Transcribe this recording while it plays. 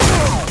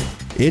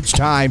It's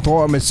time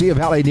for Mesilla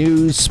Valley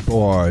News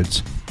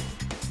Sports.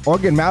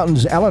 Oregon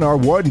Mountain's Eleanor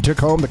Warden took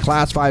home the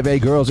Class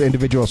 5A girls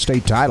individual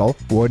state title.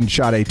 Warden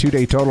shot a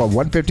two-day total of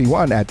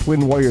 151 at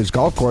Twin Warriors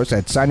Golf Course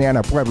at San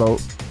Ana Pueblo,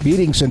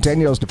 beating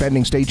Centennial's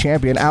defending state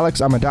champion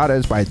Alex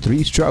Almendarez by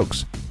 3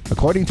 strokes.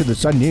 According to the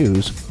Sun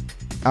News,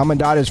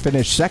 Almendarez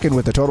finished second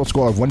with a total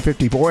score of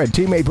 154, and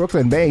teammate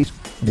Brooklyn Mays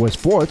was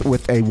fourth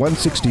with a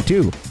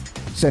 162.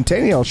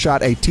 Centennial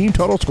shot a team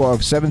total score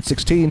of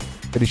 716,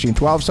 finishing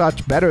 12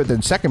 shots better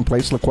than second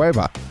place La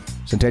Cueva.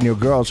 Centennial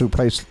girls, who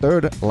placed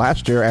third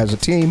last year as a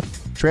team,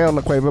 trailed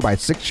La Cueva by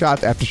 6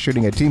 shots after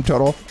shooting a team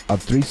total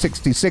of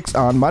 366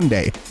 on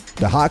Monday.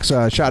 The Hawks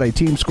shot a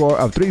team score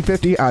of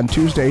 350 on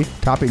Tuesday,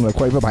 topping La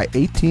Cueva by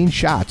 18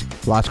 shots.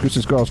 Las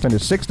Cruces girls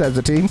finished 6th as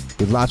a team,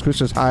 with Las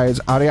Cruces High's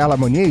Ariela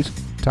Muñiz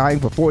tying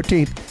for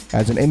 14th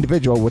as an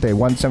individual with a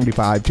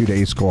 175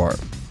 two-day score.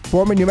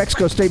 Former New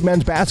Mexico State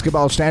men's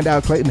basketball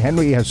standout Clayton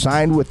Henry has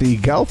signed with the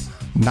Guelph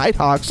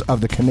Nighthawks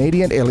of the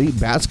Canadian Elite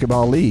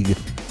Basketball League.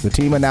 The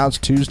team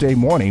announced Tuesday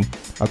morning.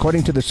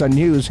 According to the Sun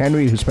News,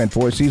 Henry, who spent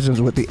 4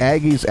 seasons with the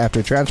Aggies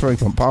after transferring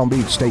from Palm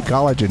Beach State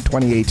College in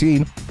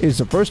 2018, is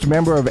the first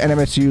member of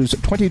NMSU's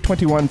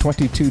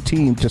 2021-22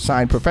 team to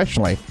sign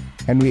professionally.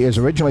 Henry is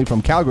originally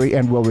from Calgary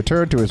and will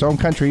return to his home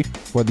country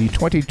for the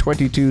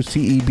 2022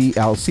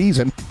 CEBL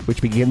season,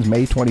 which begins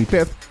May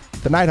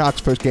 25th. The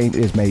Nighthawks' first game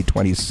is May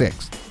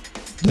 26th.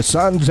 The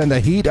Suns and the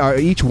Heat are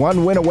each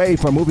one win away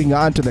from moving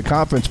on to the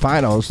conference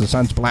finals. The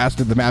Suns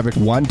blasted the Mavericks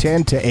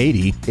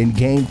 110-80 in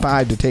Game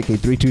 5 to take a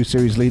 3-2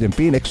 series lead in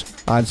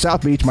Phoenix. On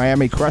South Beach,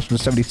 Miami crushed the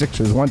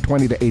 76ers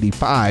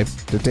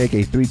 120-85 to take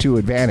a 3-2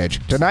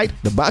 advantage. Tonight,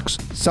 the Bucks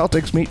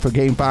Celtics meet for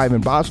Game 5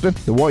 in Boston.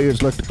 The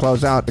Warriors look to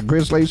close out the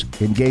Grizzlies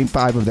in Game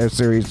 5 of their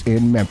series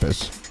in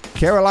Memphis.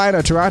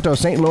 Carolina, Toronto,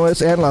 St.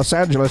 Louis, and Los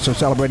Angeles are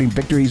celebrating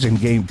victories in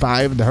Game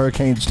 5. The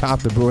Hurricanes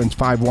topped the Bruins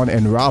 5-1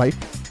 in Raleigh.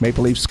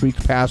 Maple Leafs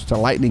squeaked past the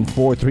Lightning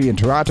 4-3 in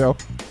Toronto.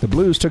 The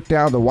Blues took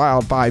down the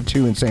Wild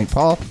 5-2 in St.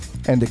 Paul.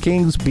 And the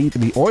Kings beat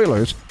the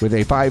Oilers with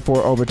a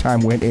 5-4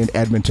 overtime win in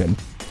Edmonton.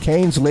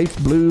 Canes, Leafs,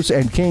 Blues,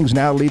 and Kings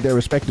now lead their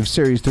respective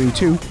series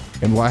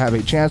 3-2 and will have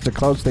a chance to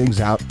close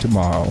things out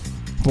tomorrow.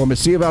 For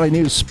Mesilla Valley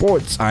News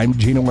Sports, I'm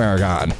Gino Aragon.